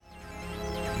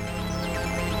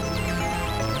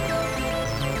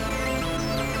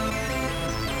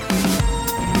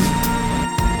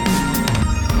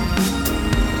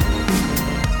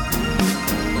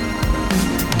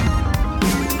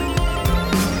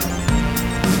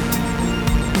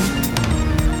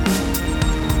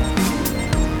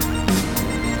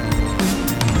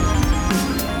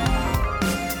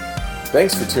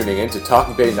Thanks for tuning in to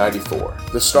Talking Bay 94,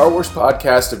 the Star Wars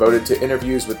podcast devoted to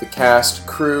interviews with the cast,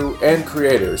 crew, and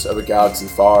creators of a galaxy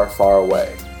far, far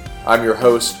away. I'm your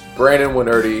host, Brandon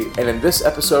Winerdy, and in this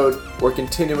episode, we're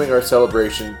continuing our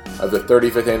celebration of the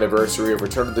 35th anniversary of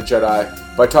Return of the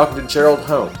Jedi by talking to Gerald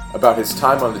Hone about his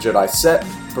time on the Jedi set,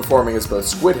 performing as both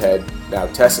Squidhead, now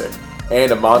Tessic,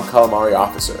 and a Mon Calamari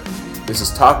officer. This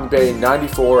is Talking Bay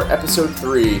 94, Episode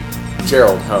 3,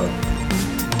 Gerald Hone.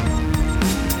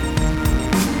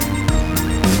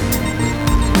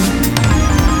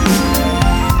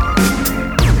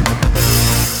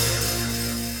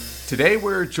 Today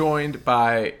we're joined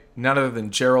by none other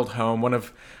than Gerald Hone, one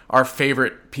of our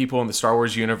favorite people in the Star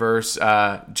Wars universe.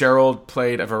 Gerald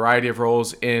played a variety of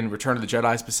roles in Return of the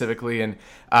Jedi specifically, and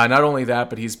not only that,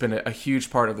 but he's been a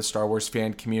huge part of the Star Wars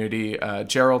fan community.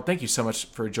 Gerald, thank you so much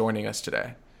for joining us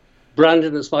today.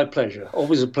 Brandon, it's my pleasure.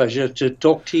 Always a pleasure to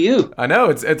talk to you. I know,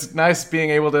 it's nice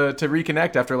being able to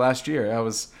reconnect after last year. That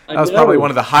was probably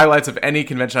one of the highlights of any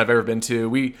convention I've ever been to.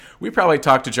 We probably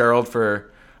talked to Gerald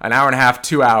for an hour and a half,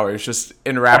 2 hours, just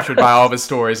enraptured by all of his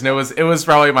stories. And it was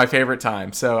probably my favorite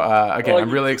time. So again, I'm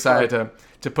really excited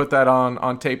to put that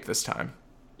on tape this time.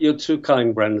 You're too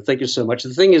kind, Brandon. Thank you so much.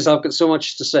 The thing is, I've got so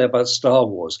much to say about Star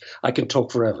Wars. I can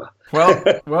talk forever.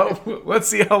 Well, let's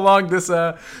see how long this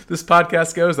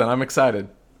podcast goes then. I'm excited.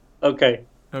 Okay.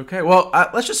 Well,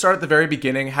 let's just start at the very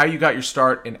beginning, how you got your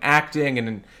start in acting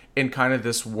and in kind of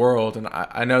this world. And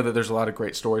I know that there's a lot of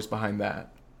great stories behind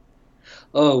that.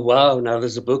 Oh, wow. Now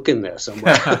there's a book in there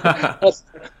somewhere.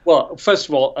 Well, first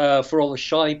of all, for all the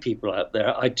shy people out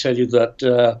there, I tell you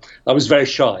that I was very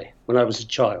shy when I was a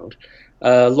child.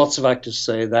 Lots of actors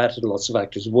say that, and lots of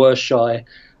actors were shy.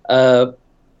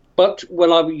 But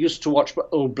when I used to watch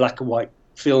old black and white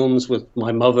films with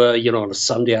my mother, on a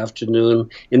Sunday afternoon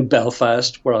in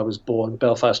Belfast, where I was born,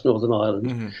 Belfast, Northern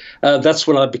Ireland, that's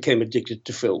when I became addicted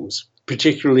to films.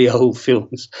 Particularly old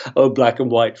films, old black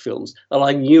and white films. And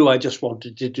I knew I just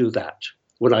wanted to do that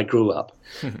when I grew up.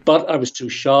 But I was too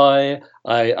shy.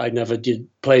 I never did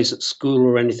plays at school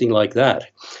or anything like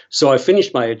that. So I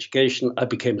finished my education. I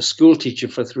became a school teacher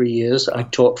for 3 years. I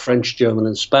taught French, German,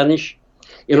 and Spanish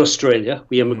in Australia.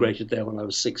 We immigrated there when I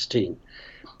was 16.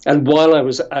 And while I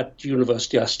was at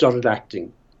university, I started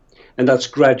acting. And that's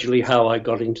gradually how I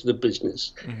got into the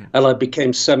business. And I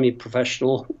became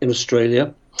semi-professional in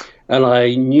Australia. And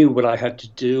I knew what I had to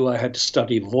do. I had to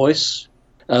study voice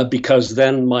because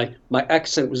then my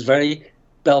accent was very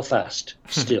Belfast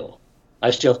still. I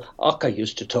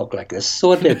used to talk like this.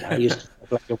 So I did. I used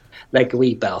to talk like a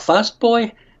wee Belfast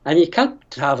boy. And you can't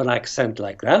have an accent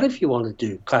like that if you want to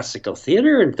do classical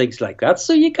theatre and things like that.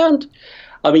 So you can't.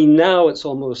 I mean, now it's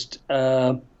almost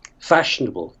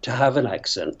fashionable to have an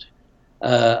accent.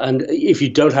 And if you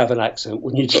don't have an accent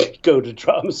when you go to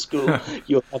drama school,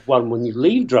 you'll have one when you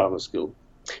leave drama school.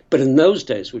 But in those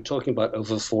days, we're talking about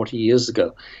over 40 years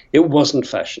ago, it wasn't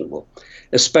fashionable,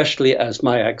 especially as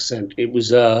my accent. It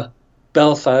was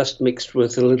Belfast mixed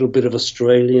with a little bit of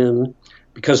Australian,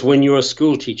 because when you're a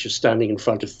school teacher standing in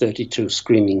front of 32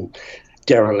 screaming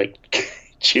derelict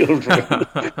children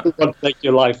who want to make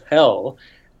your life hell,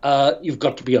 you've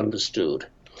got to be understood.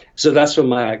 So that's when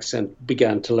my accent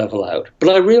began to level out. But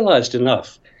I realized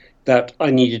enough that I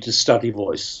needed to study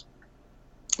voice.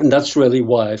 And that's really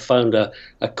why I found a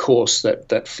course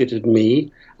that fitted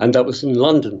me. And that was in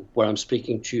London, where I'm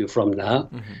speaking to you from now.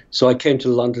 So I came to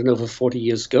London over 40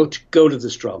 years ago to go to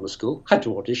this drama school. Had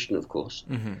to audition, of course.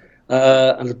 And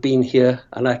I've been here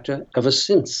an actor ever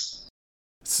since.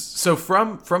 So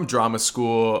from drama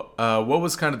school, what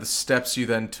was kind of the steps you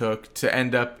then took to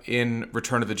end up in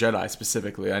Return of the Jedi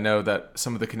specifically? I know that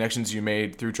some of the connections you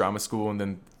made through drama school and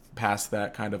then past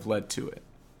that kind of led to it.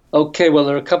 Okay, well,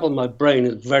 there are a couple in my brain.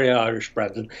 It's very Irish,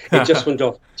 Brandon. It just went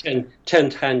off 10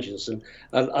 tangents. And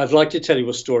I'd like to tell you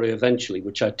a story eventually,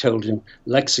 which I told in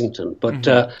Lexington. But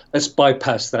let's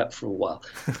bypass that for a while.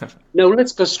 No,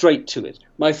 let's go straight to it.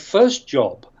 My first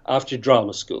job after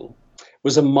drama school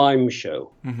was a mime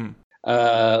show.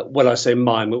 When I say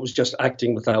mime, it was just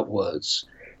acting without words.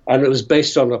 And it was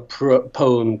based on a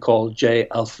poem called J.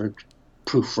 Alfred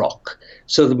Prufrock.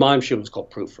 So the mime show was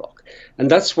called Prufrock. And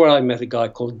that's where I met a guy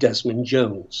called Desmond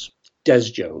Jones, Des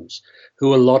Jones,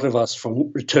 who a lot of us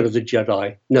from Return of the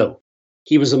Jedi know.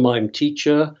 He was a mime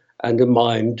teacher and a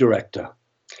mime director.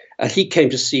 And he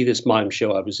came to see this mime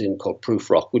show I was in called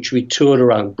Prufrock, which we toured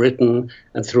around Britain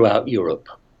and throughout Europe.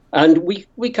 And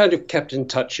we kind of kept in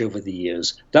touch over the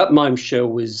years. That mime show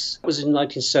was in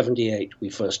 1978 we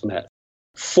first met.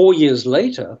 4 years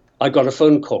later, I got a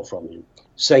phone call from him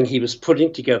saying he was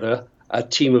putting together a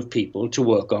team of people to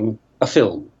work on a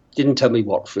film. Didn't tell me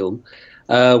what film.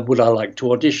 would I like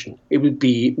to audition? It would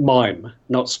be mime,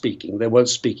 not speaking. There weren't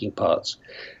speaking parts.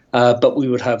 But we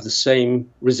would have the same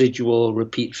residual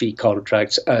repeat fee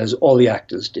contracts as all the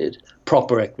actors did.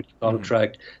 Proper equity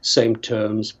contract, same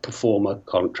terms, performer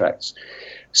contracts.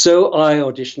 So I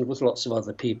auditioned with lots of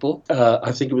other people.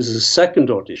 I think it was the second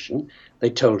audition. They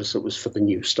told us it was for the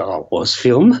new Star Wars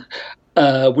film,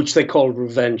 which they called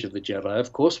Revenge of the Jedi,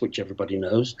 of course, which everybody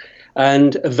knows.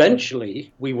 And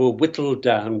eventually we were whittled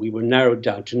down, we were narrowed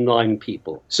down to 9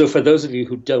 people. So for those of you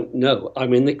who don't know,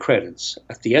 I'm in the credits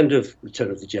at the end of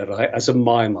Return of the Jedi as a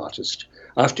mime artist.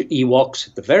 After Ewoks,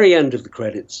 at the very end of the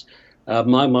credits,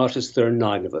 mime artists, there are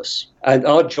 9 of us. And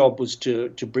our job was to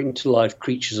bring to life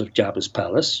creatures of Jabba's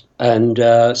palace. And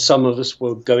some of us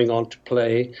were going on to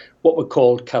play what were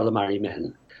called calamari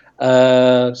men.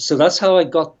 So that's how I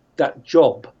got that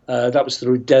job. That was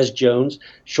through Des Jones.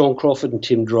 Sean Crawford and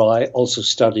Tim Dry also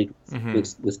studied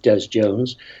with Des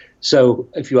Jones. So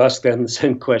if you ask them the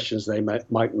same questions, they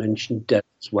might mention Des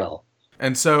as well.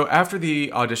 And so after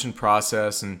the audition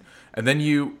process and then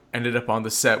you ended up on the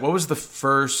set, what was the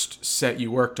first set you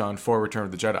worked on for Return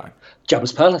of the Jedi?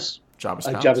 Jabba's Palace.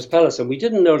 Jabba's Palace. And we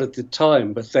didn't know it at the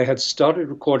time, but they had started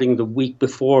recording the week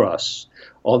before us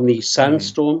on the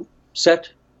Sandstorm set.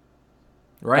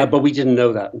 Right. But we didn't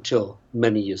know that until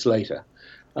many years later.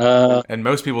 And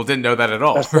most people didn't know that at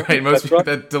all, right? Most people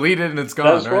that deleted and it's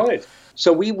gone. That's right.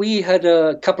 So we had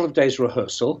a couple of days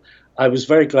rehearsal. I was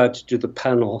very glad to do the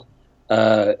panel.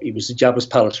 It was the Jabba's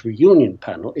Palace reunion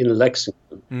panel in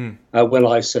Lexington when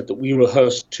I said that we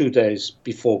rehearsed 2 days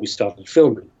before we started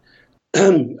filming.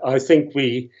 I think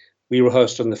we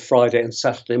rehearsed on the Friday and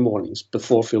Saturday mornings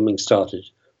before filming started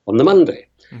on the Monday.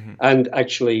 And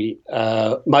actually,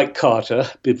 Mike Carter,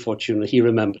 Bib Fortuna, he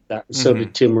remembered that, and so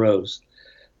did Tim Rose,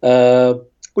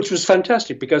 which was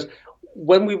fantastic because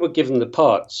when we were given the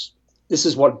parts, this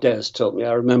is what Des told me.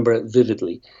 I remember it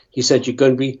vividly. He said, you're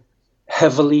going to be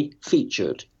heavily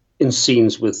featured in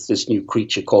scenes with this new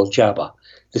creature called Jabba,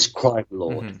 this crime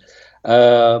lord.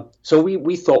 So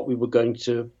we thought we were going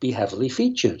to be heavily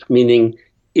featured, meaning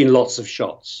in lots of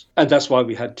shots. And that's why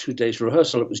we had 2 days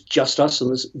rehearsal. It was just us on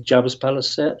the Jabba's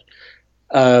Palace set.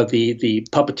 The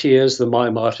puppeteers, the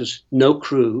mime artists, no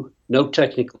crew, no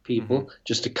technical people,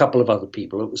 just a couple of other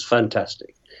people. It was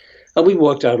fantastic. And we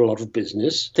worked out a lot of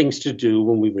business, things to do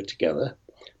when we were together.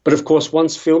 But of course,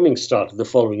 once filming started the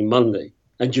following Monday,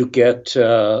 and you get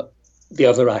the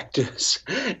other actors,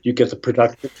 you get the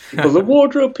production people, the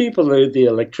wardrobe people, the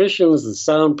electricians, the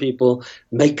sound people,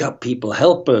 makeup people,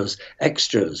 helpers,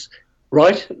 extras,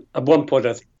 right? At one point,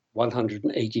 I think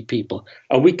 180 people,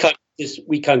 and we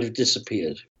kind of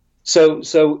disappeared.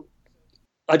 So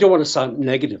I don't want to sound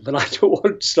negative, and I don't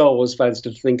want Star Wars fans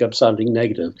to think I'm sounding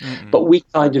negative, but we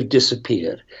kind of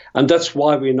disappeared, and that's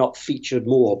why we're not featured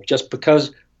more. Just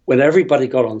because when everybody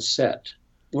got on set,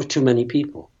 there were too many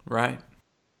people. Right.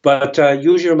 But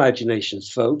use your imaginations,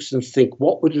 folks, and think,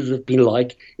 what would it have been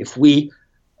like if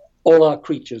all our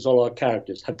creatures, all our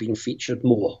characters had been featured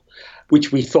more,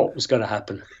 which we thought was going to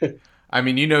happen. I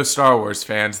mean, Star Wars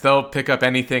fans, they'll pick up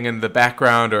anything in the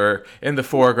background or in the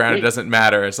foreground. It doesn't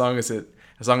matter as long as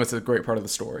it's a great part of the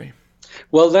story.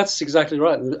 Well, that's exactly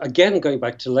right. Again, going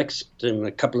back to Lexington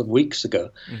a couple of weeks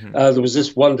ago, there was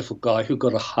this wonderful guy who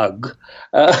got a hug.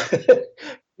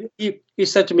 He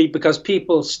said to me, because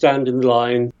people stand in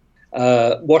line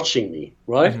watching me,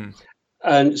 right?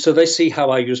 And so they see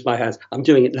how I use my hands. I'm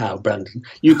doing it now, Brandon.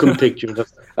 You can picture it.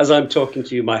 As I'm talking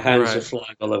to you, my hands are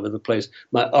flying all over the place.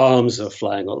 My arms are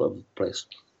flying all over the place.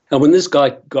 And when this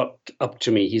guy got up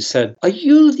to me, he said, "Are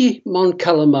you the Mon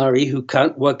Calamari who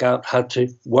can't work out how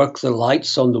to work the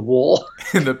lights on the wall?"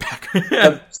 In the back.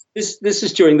 This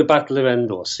is during the Battle of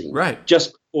Endor scene. Right.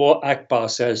 Just before Akbar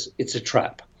says it's a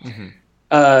trap.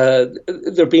 There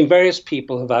have been various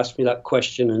people who have asked me that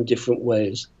question in different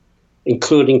ways,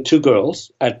 including 2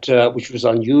 girls, which was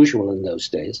unusual in those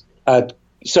days, at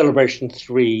Celebration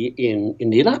 3 in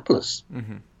Indianapolis.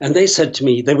 And they said to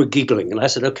me, they were giggling, and I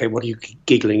said, "Okay, what are you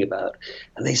giggling about?"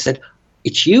 And they said,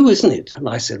 "It's you, isn't it?" And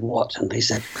I said, "What?" And they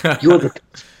said,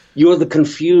 You're the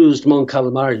confused Mon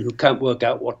Calamari who can't work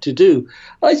out what to do."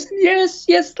 I said,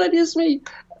 yes, that is me.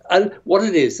 And what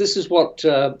it is, this is what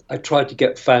I try to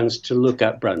get fans to look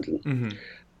at, Brandon.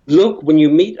 Look, when you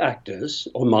meet actors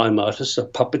or mime artists or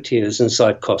puppeteers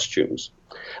inside costumes,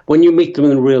 when you meet them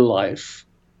in real life,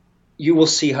 you will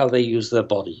see how they use their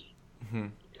body.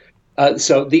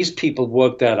 So these people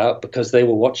worked that out because they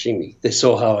were watching me. They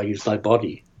saw how I used my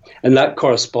body. And that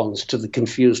corresponds to the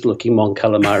confused-looking Mon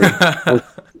Calamari.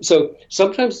 So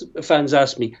sometimes fans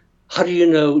ask me, how do you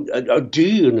know, or do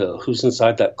you know who's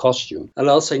inside that costume? And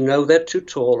I'll say, no, they're too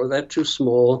tall, or they're too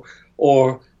small,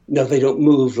 Or, no, they don't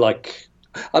move like...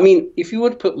 I mean, if you were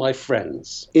to put my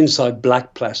friends inside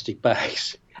black plastic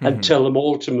bags and tell them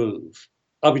all to move,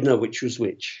 I would know which was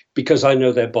which, because I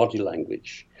know their body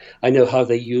language. I know how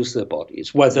they use their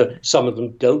bodies, whether some of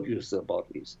them don't use their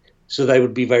bodies. So they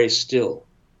would be very still.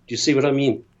 Do you see what I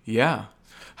mean? Yeah.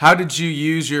 How did you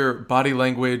use your body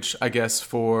language, I guess,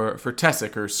 for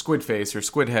Tessic or Squidface or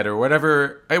Squidhead or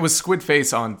whatever? It was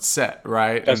Squidface on set,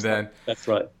 right? That's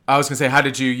right. I was going to say, how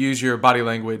did you use your body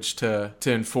language to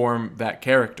inform that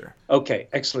character? Okay,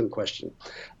 excellent question.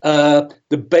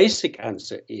 The basic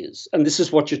answer is, and this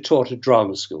is what you're taught at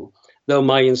drama school, though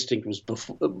my instinct was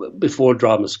before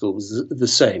drama school was the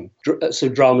same. So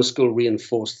drama school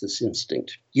reinforced this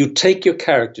instinct. You take your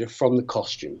character from the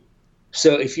costume.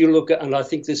 So if you look at, and I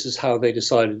think this is how they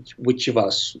decided which of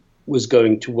us was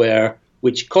going to wear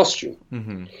which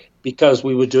costume, because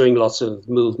we were doing lots of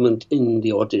movement in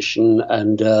the audition,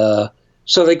 and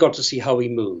so they got to see how we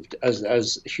moved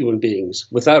as human beings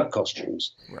without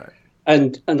costumes. Right.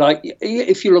 And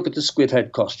if you look at the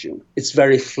Squidhead costume, it's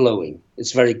very flowing,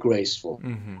 it's very graceful.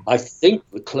 I think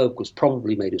the cloak was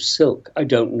probably made of silk. I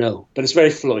don't know, but it's very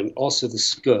flowing. Also, the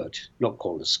skirt, not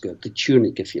called a skirt, the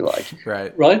tunic, if you like.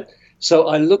 Right. So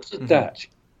I looked at that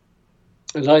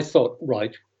and I thought,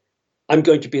 right, I'm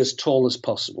going to be as tall as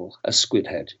possible as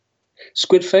Squidhead.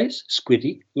 Squidface,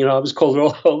 Squiddy, I was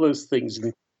called all those things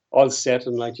on set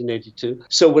in 1982.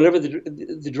 So whenever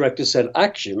the director said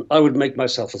action, I would make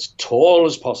myself as tall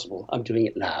as possible. I'm doing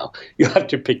it now. You have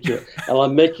to picture it. And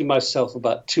I'm making myself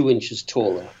about 2 inches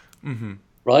taller,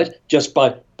 right? Just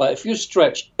by if you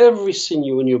stretch every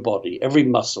sinew in your body, every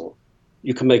muscle,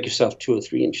 you can make yourself 2 or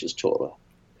 3 inches taller.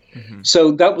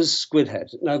 So that was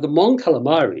Squidhead. Now, the Mon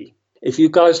Calamari, if you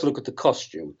guys look at the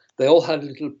costume, they all had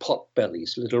little pot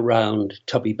bellies, little round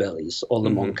tubby bellies, all the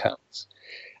Mon Cals.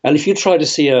 And if you try to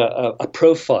see a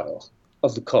profile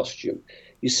of the costume,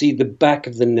 you see the back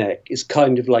of the neck is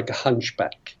kind of like a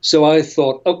hunchback. So I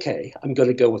thought, okay, I'm going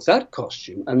to go with that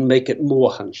costume and make it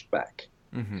more hunched back.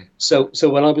 So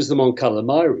when I was the Mon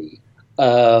Calamari,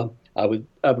 I would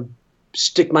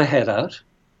stick my head out.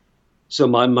 So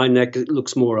my neck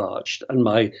looks more arched and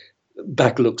my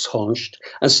back looks hunched,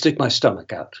 and stick my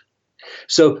stomach out.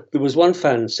 So there was one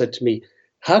fan who said to me,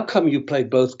 how come you play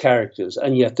both characters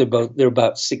and yet they're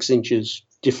about 6 inches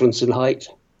difference in height?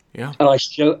 Yeah. And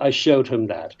I showed him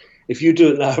that. If you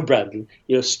do it now, Brandon,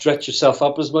 stretch yourself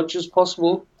up as much as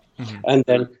possible and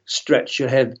then stretch your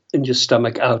head and your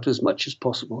stomach out as much as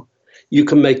possible. You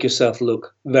can make yourself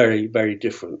look very, very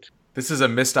different. This is a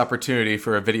missed opportunity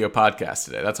for a video podcast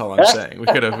today. That's all I'm saying. We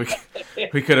could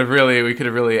have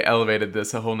really elevated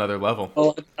this a whole nother level.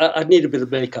 Oh, I'd need a bit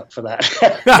of makeup for that.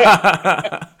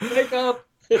 Makeup.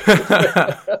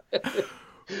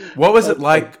 What was it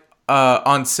like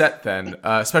on set then,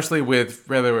 especially with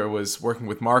whether it was working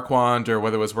with Marquand or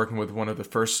whether it was working with one of the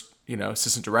first,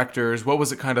 assistant directors? What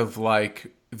was it kind of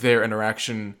like their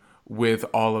interaction with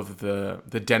all of the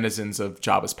denizens of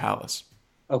Jabba's palace?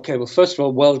 Okay, well, first of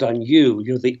all, well done.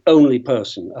 You're the only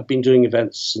person. I've been doing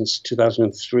events since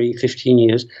 2003, 15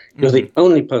 years. You're the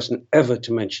only person ever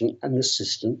to mention an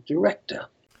assistant director.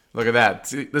 Look at that.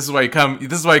 See, this is why you come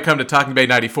to Talking Bay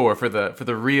 94 for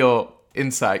the real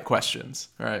insight questions,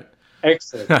 right?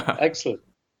 Excellent. Excellent.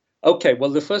 Okay, well,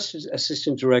 the first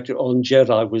assistant director on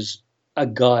Jedi was a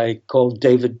guy called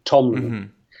David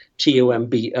Tomlin,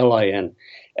 Tomblin.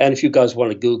 And if you guys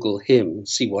want to Google him and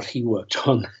see what he worked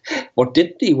on, what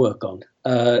didn't he work on?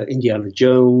 Indiana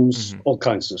Jones, all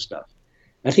kinds of stuff.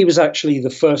 And he was actually the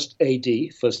first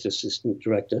AD, first assistant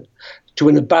director, to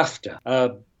win a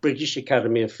BAFTA, British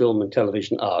Academy of Film and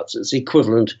Television Arts. It's the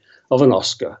equivalent of an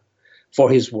Oscar for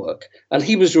his work. And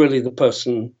he was really the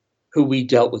person who we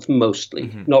dealt with mostly,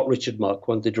 not Richard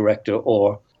Marquand, the director,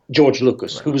 or George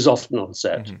Lucas, who was often on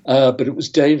set. But it was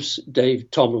Dave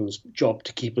Tomlin's job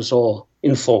to keep us all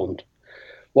informed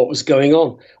what was going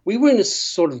on. We were in a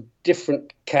sort of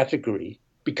different category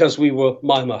because we were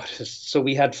mime artists. So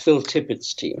we had Phil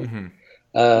Tippett's team.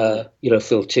 Phil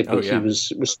Tippett, he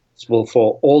was responsible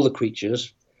for all the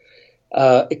creatures,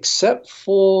 except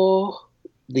for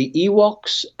the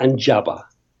Ewoks and Jabba.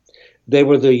 They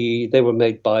were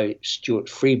made by Stuart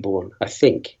Freeborn, I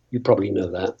think. You probably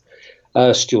know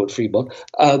that. Stuart Freeborn.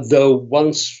 Though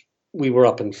once we were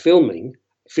up and filming,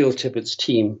 Phil Tippett's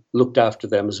team looked after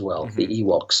them as well, the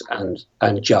Ewoks and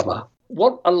Jabba.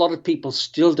 What a lot of people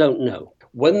still don't know,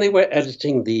 when they were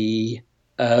editing the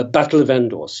Battle of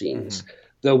Endor scenes,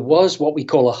 there was what we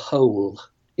call a hole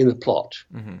in the plot,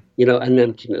 an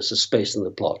emptiness, a space in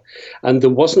the plot. And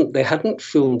they hadn't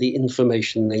filmed the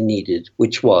information they needed,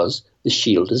 which was the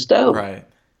shield is down. Right.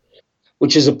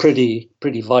 which is a pretty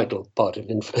vital part of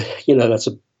that's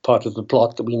a part of the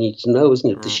plot that we need to know,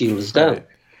 isn't it? The shield is down. Right.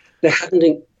 They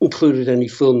hadn't included any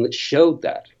film that showed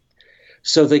that.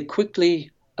 So they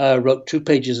quickly wrote 2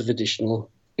 pages of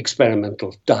additional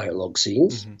experimental dialogue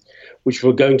scenes, which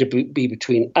were going to be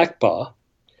between Akbar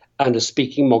and a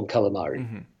speaking Mon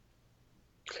Calamari.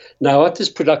 Now, at this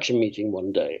production meeting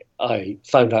one day, I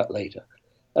found out later,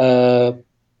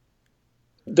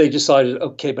 they decided,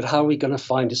 okay, but how are we going to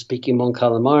find a speaking Mon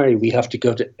Calamari? We have to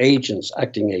go to agents,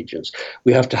 acting agents.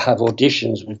 We have to have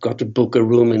auditions. We've got to book a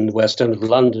room in the West End of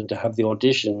London to have the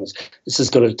auditions. This is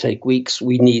going to take weeks.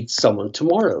 We need someone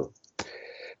tomorrow.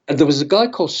 And there was a guy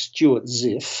called Stuart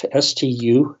Ziff,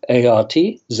 Stuart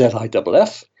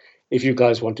Ziff. If you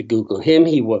guys want to Google him,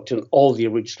 he worked in all the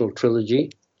original trilogy.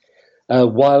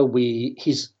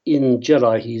 He's in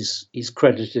Jedi, he's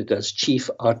credited as Chief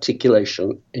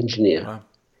Articulation Engineer. Wow.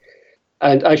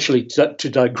 And actually, to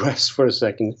digress for a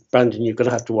second, Brandon, you're going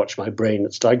to have to watch my brain.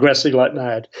 It's digressing like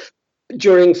mad.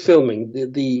 During filming,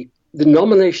 the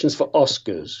nominations for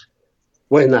Oscars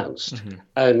were announced,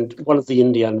 and one of the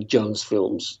Indiana Jones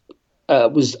films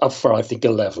was up for, I think,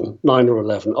 9 or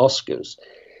 11 Oscars.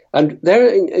 And there,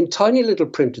 in tiny little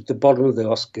print at the bottom of the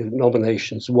Oscar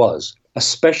nominations was, a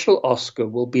special Oscar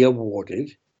will be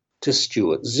awarded to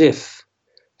Stuart Ziff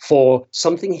for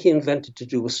something he invented to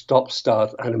do with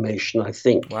stop-start animation, I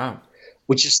think. Wow.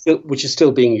 Which is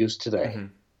still being used today.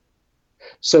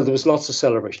 So there was lots of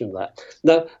celebration of that.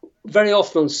 Now, very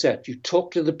often on set, you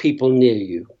talk to the people near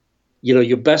you. You know,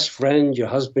 your best friend, your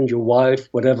husband, your wife,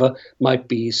 whatever, might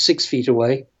be 6 feet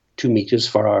away, 2 meters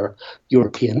for our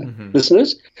European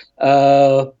listeners,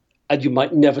 and you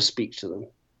might never speak to them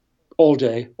all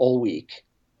day, all week,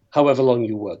 however long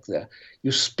you work there.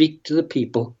 You speak to the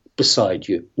people beside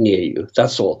you, near you.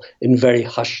 That's all, in very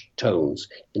hushed tones.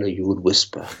 You know, you would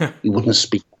whisper. You wouldn't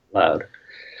speak loud.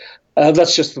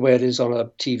 That's just the way it is on a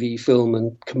TV, film,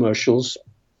 and commercials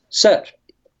set.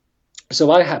 So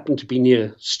I happened to be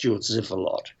near Stuart Ziff a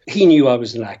lot. He knew I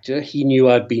was an actor. He knew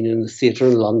I'd been in the theatre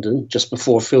in London just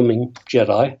before filming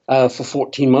Jedi. For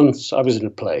 14 months, I was in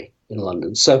a play in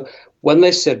London. So when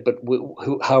they said, but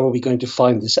how are we going to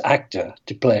find this actor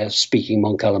to play a speaking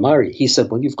Mon Calamari? He said,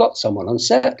 well, you've got someone on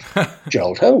set,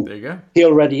 Gerald Holm. There you go. He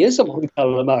already is a Mon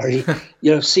Calamari.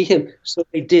 See him. So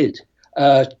they did.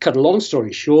 Cut a long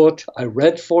story short, I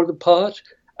read for the part.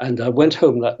 And I went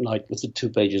home that night with the 2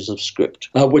 pages of script,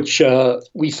 which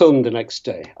we filmed the next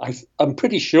day. I'm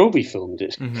pretty sure we filmed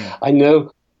it. I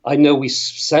know we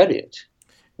said it.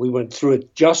 We went through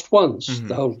it just once,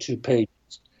 the whole 2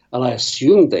 pages, and I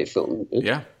assumed they filmed it.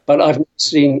 Yeah. But I've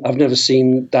never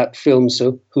seen that film,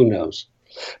 so who knows?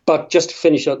 But just to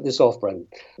finish up this off, Brandon,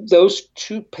 those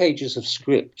 2 pages of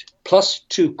script plus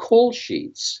 2 call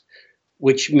sheets,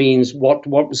 which means what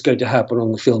was going to happen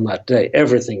on the film that day,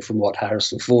 everything from what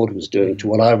Harrison Ford was doing to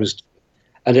what I was doing,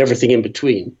 and everything in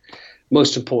between.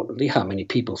 Most importantly, how many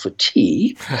people for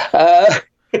tea.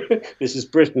 This is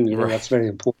Britain, that's very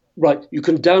important. Right, you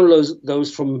can download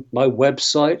those from my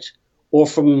website or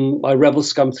from my Rebel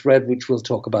Scum thread, which we'll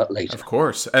talk about later. Of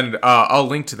course, and I'll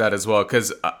link to that as well,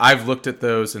 because I've looked at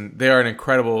those, and they are an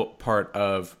incredible part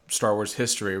of Star Wars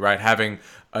history, right? Having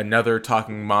another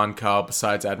talking Mon Cal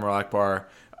besides Admiral Akbar,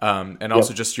 and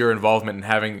also just your involvement in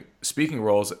having speaking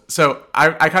roles. So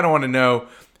I kind of want to know,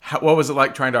 what was it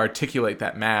like trying to articulate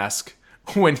that mask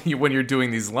when you're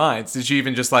doing these lines? Did you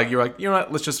even just you're like, you know what,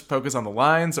 let's just focus on the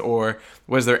lines, or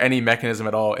was there any mechanism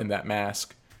at all in that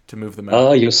mask to move them out?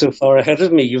 Oh, you're so far ahead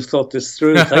of me. You've thought this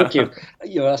through. Thank you.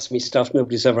 You asked me stuff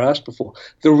nobody's ever asked before.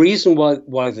 The reason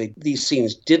why these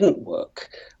scenes didn't work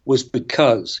was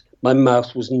because my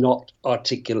mouth was not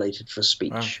articulated for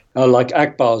speech, like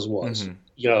Akbar's was.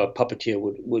 A puppeteer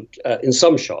would in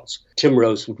some shots, Tim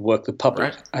Rose would work the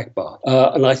puppet, Akbar.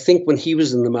 And I think when he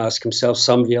was in the mask himself,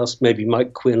 somebody else, maybe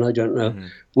Mike Quinn, I don't know,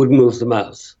 would move the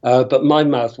mouth. But my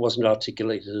mouth wasn't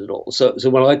articulated at all. So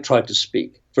when I tried to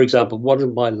speak, for example, one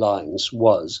of my lines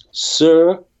was,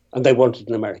 "Sir," and they wanted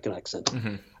an American accent,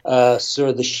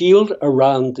 "Sir, the shield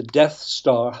around the Death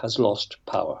Star has lost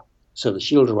power." So the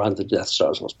shield around the Death Star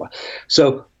has lost power.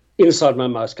 So inside my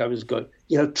mask, I was going,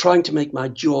 trying to make my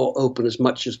jaw open as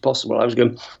much as possible. I was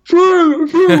going,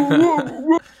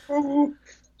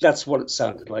 that's what it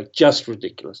sounded like, just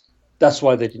ridiculous. That's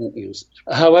why they didn't use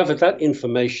it. However, that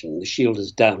information, the shield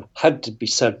is down, had to be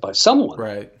said by someone.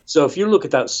 Right. So if you look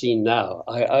at that scene now,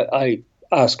 I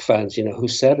ask fans, who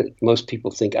said it. Most people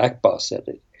think Akbar said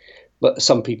it. But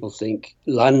some people think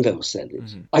Lando said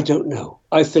it. I don't know.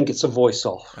 I think it's a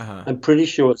voice-off. I'm pretty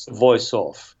sure it's a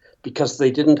voice-off because they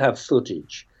didn't have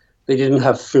footage. They didn't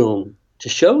have film to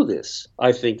show this,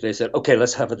 I think they said, okay,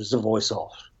 let's have it as a voice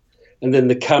off. And then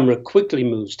the camera quickly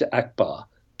moves to Akbar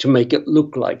to make it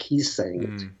look like he's saying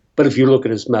it. But if you look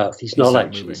at his mouth, he's not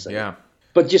actually moving. saying Yeah. it.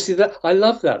 But you see that I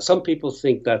love that. Some people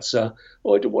think that's I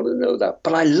don't want to know that,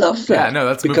 but I love that. Yeah, no,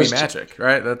 that's movie magic,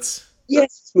 right? Yes,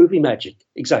 it's movie magic,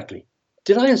 exactly.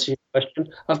 Did I answer your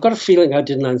question? I've got a feeling I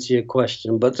didn't answer your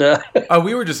question, but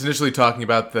we were just initially talking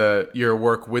about your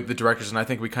work with the directors, and I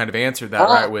think we kind of answered that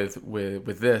right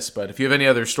with this. But if you have any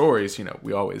other stories,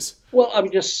 we always. Well, I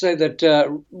would just say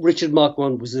that Richard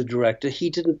Marquand was the director. He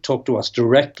didn't talk to us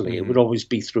directly. It would always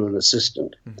be through an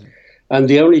assistant. And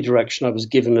the only direction I was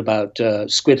given about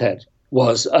Squidhead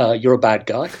was, you're a bad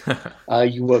guy.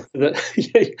 You work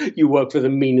for the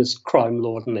meanest crime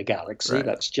lord in the galaxy. Right.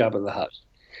 That's Jabba the Hutt.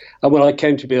 And when I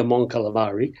came to be a Mon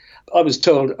Calamari, I was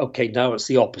told, okay, now it's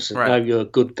the opposite. Right. Now you're a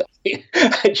good guy.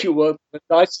 And you work for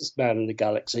the nicest man in the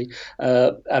galaxy,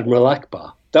 Admiral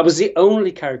Akbar. That was the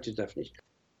only character definition.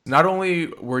 Not only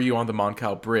were you on the Mon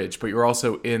Cal bridge, but you were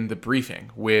also in the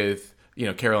briefing with,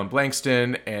 Carolyn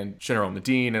Blankston and General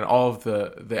Nadine and all of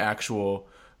the actual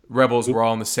rebels were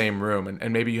all in the same room.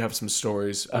 And maybe you have some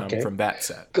stories from that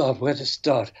set. God, where to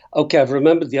start? Okay, I've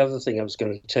remembered the other thing I was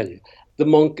going to tell you.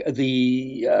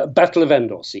 The Battle of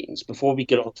Endor scenes, before we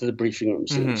get on to the briefing room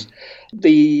scenes.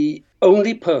 The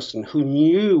only person who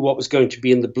knew what was going to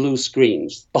be in the blue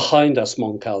screens behind us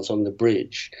Mon Cals on the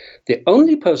bridge, the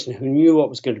only person who knew what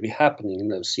was going to be happening in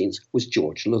those scenes was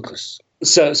George Lucas.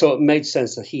 So it made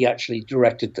sense that he actually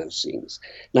directed those scenes.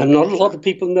 Now, not a lot of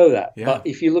people know that, but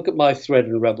if you look at my thread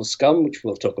in Rebel Scum, which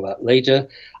we'll talk about later,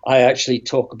 I actually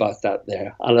talk about that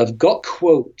there. And I've got,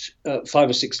 quote, 5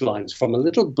 or 6 lines from a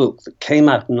little book that came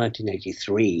out in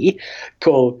 1983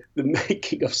 called The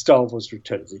Making of Star Wars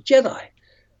Return of the Jedi,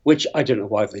 which I don't know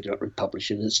why they don't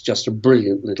republish it. It's just a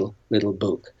brilliant little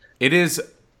book. It is.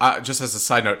 Just as a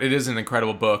side note, it is an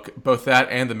incredible book. Both that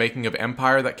and The Making of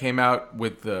Empire that came out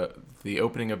with the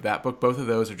opening of that book. Both of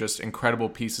those are just incredible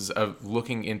pieces of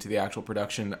looking into the actual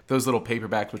production. Those little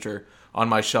paperbacks, which are on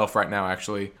my shelf right now,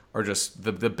 actually, are just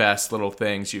the best little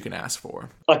things you can ask for.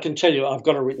 I can tell you, I've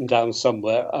got it written down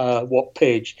somewhere, what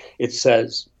page it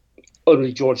says.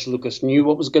 Only George Lucas knew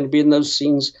what was going to be in those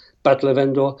scenes, Battle of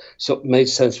Endor, so it made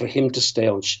sense for him to stay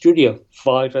on Studio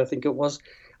 5, I think it was,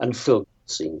 and film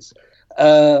scenes.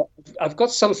 I've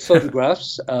got some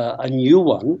photographs, a new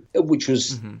one, which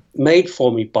was made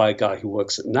for me by a guy who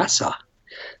works at NASA,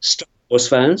 Star Wars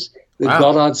fans, the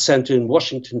Goddard Center in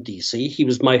Washington, D.C. He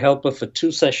was my helper for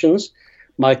 2 sessions,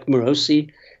 Mike Morosi,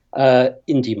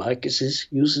 Indy Mike is his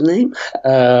username,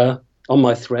 on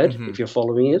my thread, if you're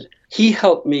following it. He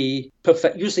helped me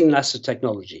perfect, using NASA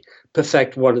technology,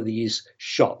 perfect one of these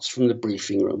shots from the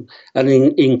briefing room. And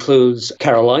it includes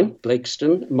Caroline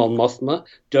Blakeston, Mon Mothma,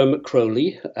 Dermot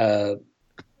Crowley,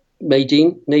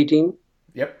 Nadine.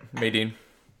 Yep, Nadine.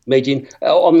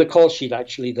 On the call sheet,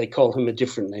 actually, they call him a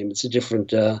different name. It's a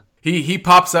different... He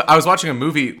pops up. I was watching a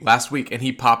movie last week, and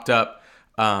he popped up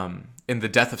in The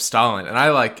Death of Stalin, and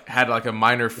I had a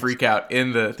minor freak out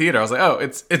in the theater. I was like, oh,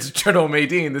 it's General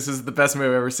Madine. This is the best movie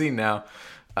I've ever seen now.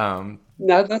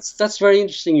 Now, that's very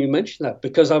interesting you mentioned that,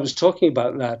 because I was talking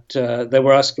about that. They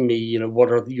were asking me,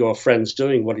 what are your friends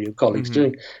doing? What are your colleagues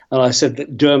doing? And I said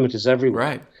that Dermot is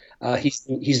everywhere. Right.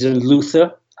 He's in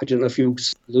Luther. I don't know if you've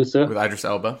seen Luther. With Idris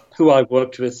Elba. Who I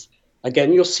worked with.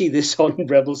 Again, you'll see this on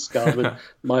Rebel Scum and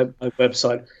my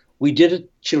website. We did a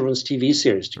children's TV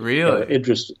series together, really?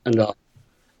 Idris and I,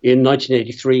 in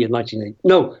 1983 and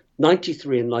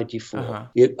 93 and 94.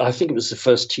 I think it was the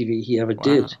first TV he ever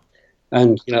did.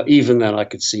 And, even then I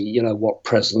could see, what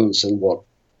presence and what,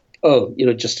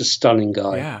 just a stunning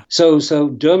guy. Yeah. So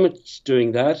Dermot's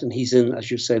doing that, and he's in, as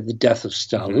you say, The Death of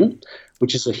Stalin,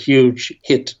 which is a huge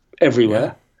hit everywhere.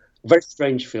 Yeah. Very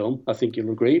strange film, I think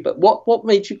you'll agree. But what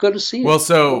made you go to see it? Well,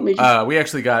 so we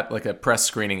actually got a press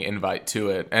screening invite to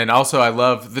it. And also I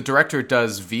love, the director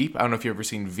does Veep. I don't know if you've ever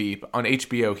seen Veep on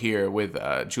HBO here with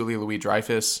Julia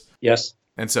Louis-Dreyfus. Yes.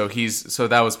 And so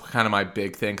that was kind of my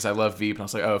big thing, because I love Veep. And I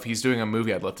was like, oh, if he's doing a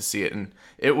movie, I'd love to see it. And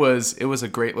it was a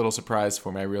great little surprise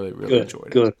for me. I really, really enjoyed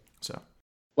it. Good. So.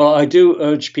 Well, I do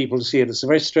urge people to see it. It's a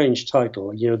very strange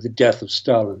title, The Death of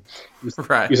Stalin.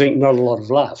 Right. You think not a lot of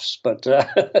laughs, but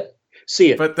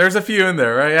see it. But there's a few in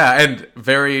there, right? Yeah, and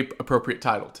very appropriate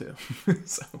title, too.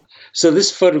 So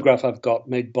this photograph I've got,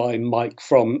 made by Mike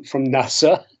from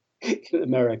NASA, in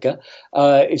America.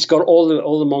 It's got all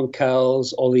the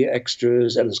Moncals, all the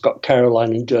extras, and it's got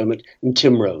Caroline and Dermot and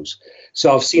Tim Rose.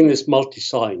 So I've seen this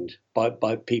multi-signed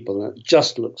by people, and it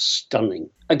just looks stunning.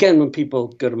 Again, when people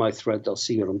go to my thread, they'll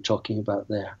see what I'm talking about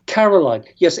there. Caroline,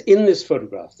 yes, in this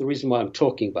photograph, the reason why I'm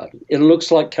talking about it, it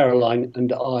looks like Caroline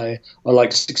and I are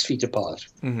like 6 feet apart.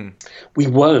 Mm-hmm. We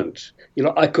weren't.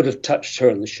 I could have touched her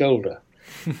on the shoulder.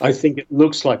 I think it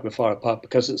looks like we're far apart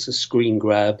because it's a screen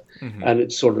grab and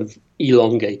it's sort of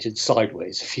elongated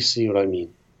sideways, if you see what I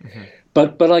mean. Mm-hmm.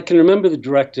 But I can remember the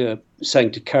director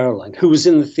saying to Caroline, who was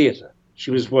in the theatre,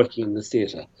 she was working in the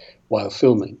theatre while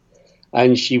filming,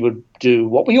 and she would do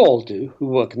what we all do who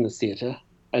work in the theatre,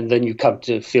 and then you come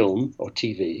to film or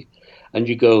TV, and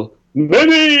you go,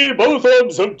 many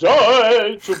Bothams have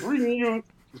died to bring you.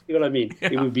 You see what I mean? Yeah.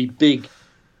 It would be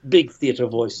big theatre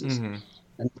voices. Mm-hmm.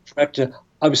 And the director,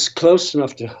 I was close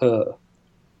enough to her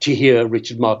to hear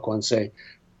Richard Marquand say,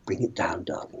 bring it down,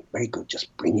 darling. Very good,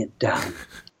 just bring it down.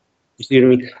 You see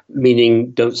what I mean?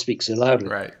 Meaning, don't speak so loudly.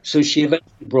 Right. So she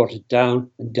eventually brought it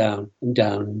down and down and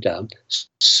down and down,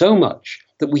 so much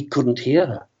that we couldn't hear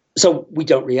her. So we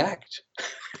don't react.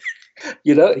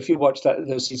 If you watch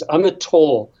those scenes, I'm a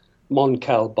tall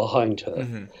Moncal behind her.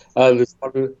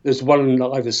 Mm-hmm. There's one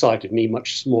on either side of me,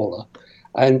 much smaller.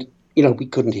 And, we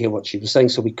couldn't hear what she was saying,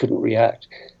 so we couldn't react.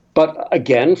 But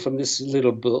again, from this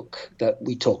little book that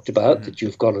we talked about, that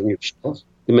you've got on your shelf,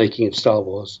 The Making of Star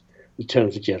Wars, Return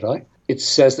of the Jedi, it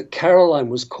says that Caroline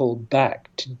was called back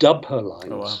to dub her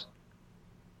lines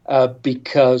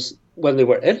because when they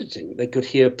were editing, they could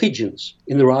hear pigeons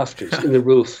in the rafters, in the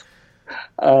roof.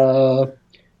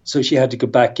 So she had to go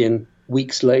back in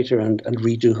weeks later and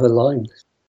redo her lines.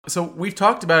 So we've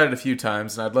talked about it a few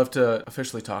times, and I'd love to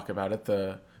officially talk about it.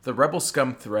 The Rebel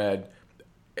Scum thread,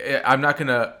 I'm not going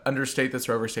to understate this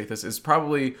or overstate this, is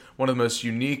probably one of the most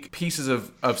unique pieces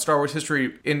of Star Wars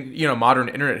history, in modern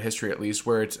internet history at least,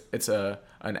 where it's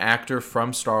an actor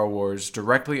from Star Wars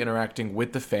directly interacting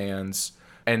with the fans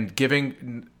and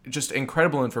giving just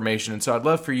incredible information. And so I'd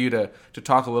love for you to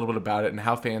talk a little bit about it and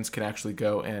how fans can actually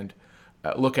go and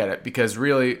look at it, because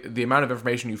really the amount of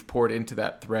information you've poured into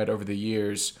that thread over the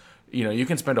years, you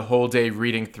can spend a whole day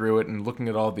reading through it and looking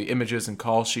at all the images and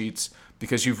call sheets,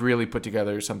 because you've really put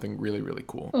together something really, really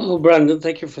cool. Oh, Brandon,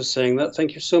 thank you for saying that.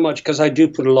 Thank you so much, because I do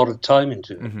put a lot of time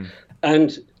into it. Mm-hmm.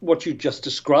 And what you just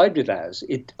described it as,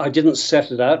 I didn't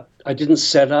set it out. I didn't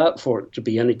set out for it to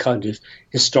be any kind of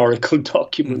historical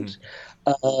document.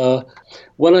 Mm-hmm.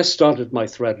 When I started my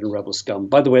thread in Rebel Scum,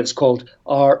 by the way, it's called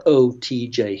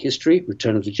ROTJ History,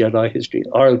 Return of the Jedi History,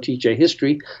 ROTJ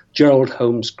History, Gerald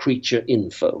Holmes Creature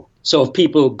Info. So if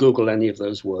people Google any of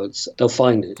those words, they'll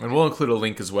find it. And we'll include a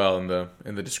link as well in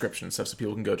the description and stuff, so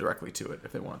people can go directly to it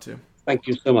if they want to. Thank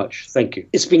you so much. Thank you.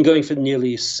 It's been going for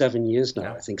nearly 7 years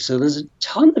now, I think. So there's a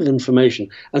ton of information,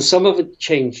 and some of it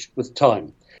changed with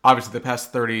time. Obviously, the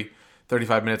past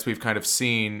 35 minutes we've kind of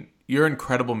seen your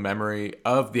incredible memory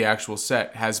of the actual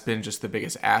set has been just the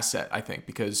biggest asset, I think,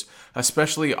 because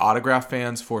especially autograph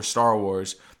fans for Star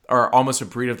Wars are almost a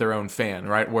breed of their own fan,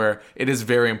 right? Where it is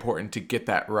very important to get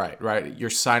that right? You're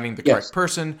signing the correct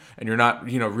person, and you're not,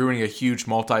 ruining a huge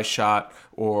multi-shot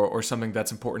or something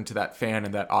that's important to that fan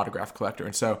and that autograph collector.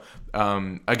 And so,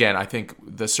 again, I think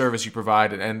the service you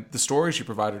provide and the stories you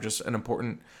provide are just an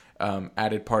important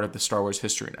added part of the Star Wars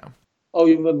history now. Oh,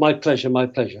 my pleasure, my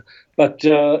pleasure. But,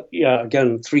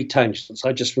 again, 3 tangents.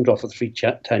 I just went off with 3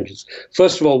 tangents.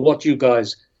 First of all, what you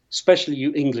guys, especially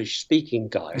you English-speaking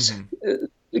guys,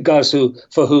 guys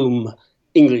for whom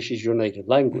English is your native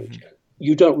language,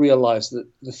 you don't realize that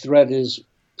the thread is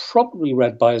probably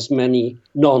read by as many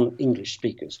non-English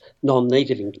speakers,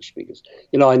 non-native English speakers.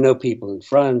 I know people in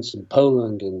France and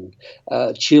Poland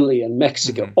and Chile and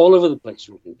Mexico, all over the place.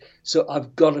 Really. So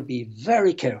I've got to be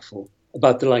very careful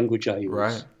about the language I use.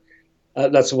 Right.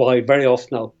 That's why very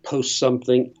often I'll post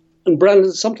something. And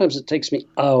Brandon, sometimes it takes me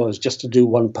hours just to do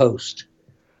one post.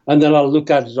 And then I'll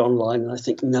look at it online and I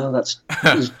think, no, that's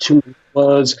too many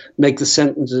words, make the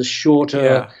sentences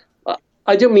shorter. Yeah.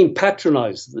 I don't mean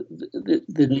patronize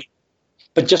the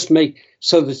but just make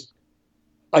so that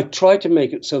I try to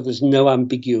make it so there's no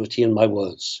ambiguity in my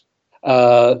words.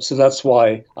 So that's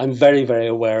why I'm very, very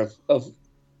aware of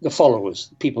the followers,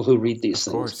 people who read these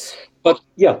things. Course. But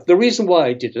the reason why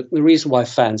I did it, the reason why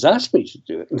fans asked me to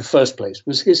do it in the first place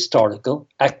was historical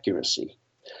accuracy.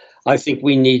 I think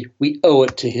we owe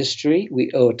it to history,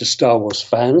 we owe it to Star Wars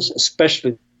fans,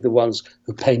 especially the ones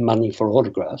who pay money for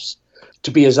autographs,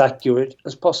 to be as accurate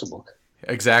as possible.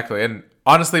 Exactly. And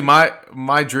honestly,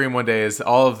 my dream one day is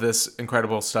all of this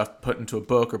incredible stuff put into a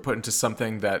book or put into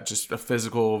something that just a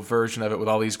physical version of it with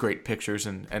all these great pictures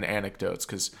and anecdotes.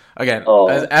 Because again,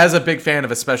 as a big fan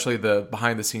of especially the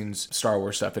behind the scenes Star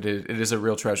Wars stuff, it is a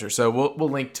real treasure. So we'll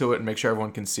link to it and make sure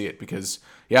everyone can see it because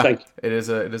it is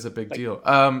a big deal.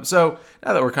 So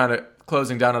now that we're kind of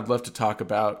closing down, I'd love to talk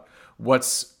about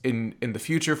what's in the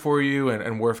future for you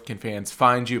and where can fans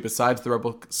find you besides the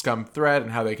Rebel Scum thread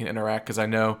and how they can interact, because I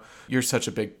know you're such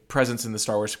a big presence in the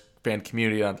Star Wars fan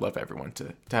community. I'd love everyone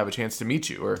to have a chance to meet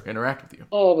you or interact with you.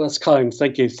 Oh, that's kind.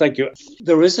 Thank you.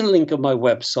 There is a link on my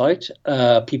website.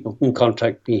 People can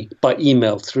contact me by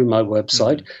email through my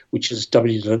website, which is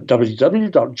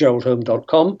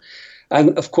www.geraldhome.com,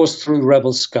 and of course through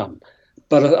Rebel Scum.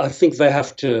 But I think they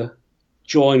have to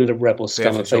join the Rebel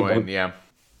Scum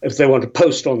if they want to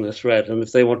post on the thread and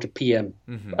if they want to PM,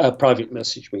 private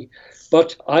message me.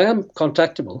 But I am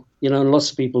contactable, and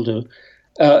lots of people do.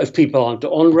 If people aren't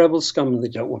on Rebel Scum and they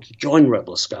don't want to join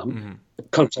Rebel Scum,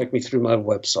 contact me through my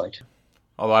website.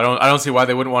 Although I don't see why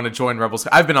they wouldn't want to join Rebel Scum.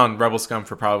 I've been on Rebel Scum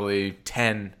for probably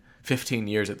 10, 15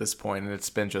 years at this point, and it's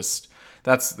been just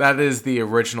that is the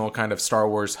original kind of Star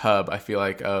Wars hub, I feel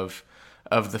like, of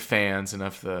the fans and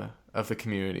of the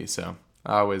community. So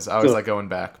I always like going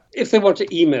back. If they want to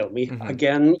email me,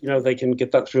 again, they can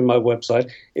get that through my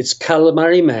website. It's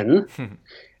calamarymen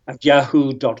at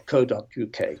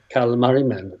yahoo.co.uk.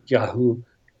 Calamarymen at Yahoo.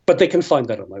 But they can find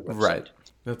that on my website. Right.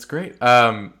 That's great.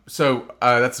 So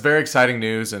that's very exciting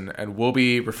news, and we'll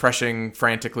be refreshing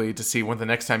frantically to see when the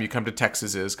next time you come to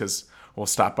Texas is, because we'll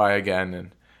stop by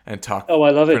again and talk I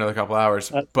love for it. Another couple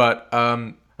hours. But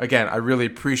again, I really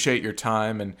appreciate your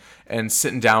time and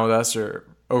sitting down with us, or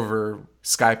over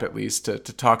Skype at least, to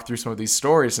talk through some of these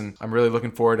stories, and I'm really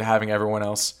looking forward to having everyone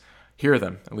else hear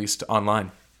them, at least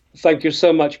online. Thank you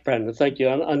so much, Brandon. Thank you.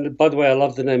 And by the way, I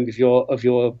love the name of your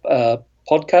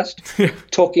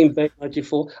podcast, Talking Bay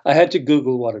 94. I had to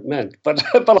Google what it meant, but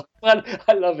I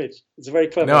love it. It's very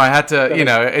clever. No, I had to,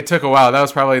 it took a while. That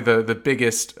was probably the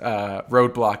biggest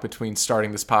roadblock between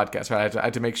starting this podcast. Right? I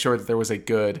had to make sure that there was a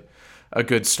good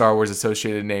Star Wars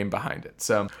associated name behind it.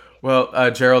 So,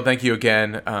 well, Gerald, thank you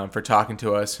again for talking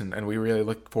to us, and we really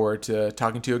look forward to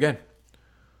talking to you again.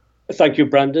 Thank you,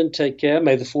 Brandon. Take care.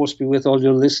 May the Force be with all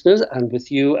your listeners and with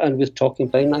you and with Talking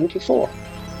Bay 94.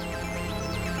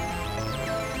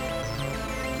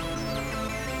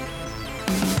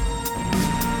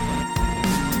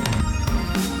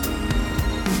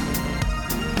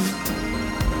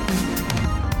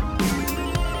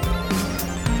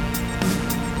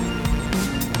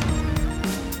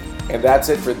 And that's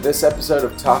it for this episode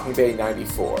of Talking Bay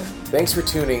 94. Thanks for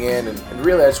tuning in, and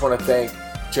really I just want to thank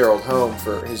Gerald Home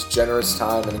for his generous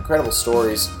time and incredible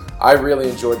stories. I really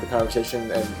enjoyed the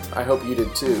conversation, and I hope you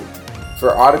did too.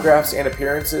 For autographs and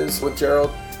appearances with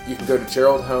Gerald, you can go to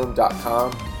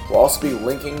geraldhome.com. We'll also be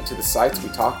linking to the sites we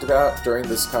talked about during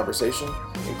this conversation,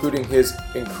 including his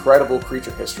incredible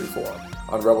creature history forum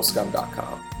on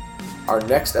rebelscum.com. Our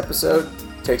next episode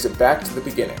takes it back to the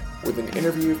beginning with an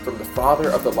interview from the father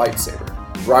of the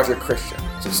lightsaber, Roger Christian.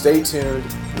 So stay tuned,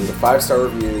 leave a 5-star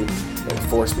review, and the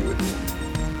Force be with you.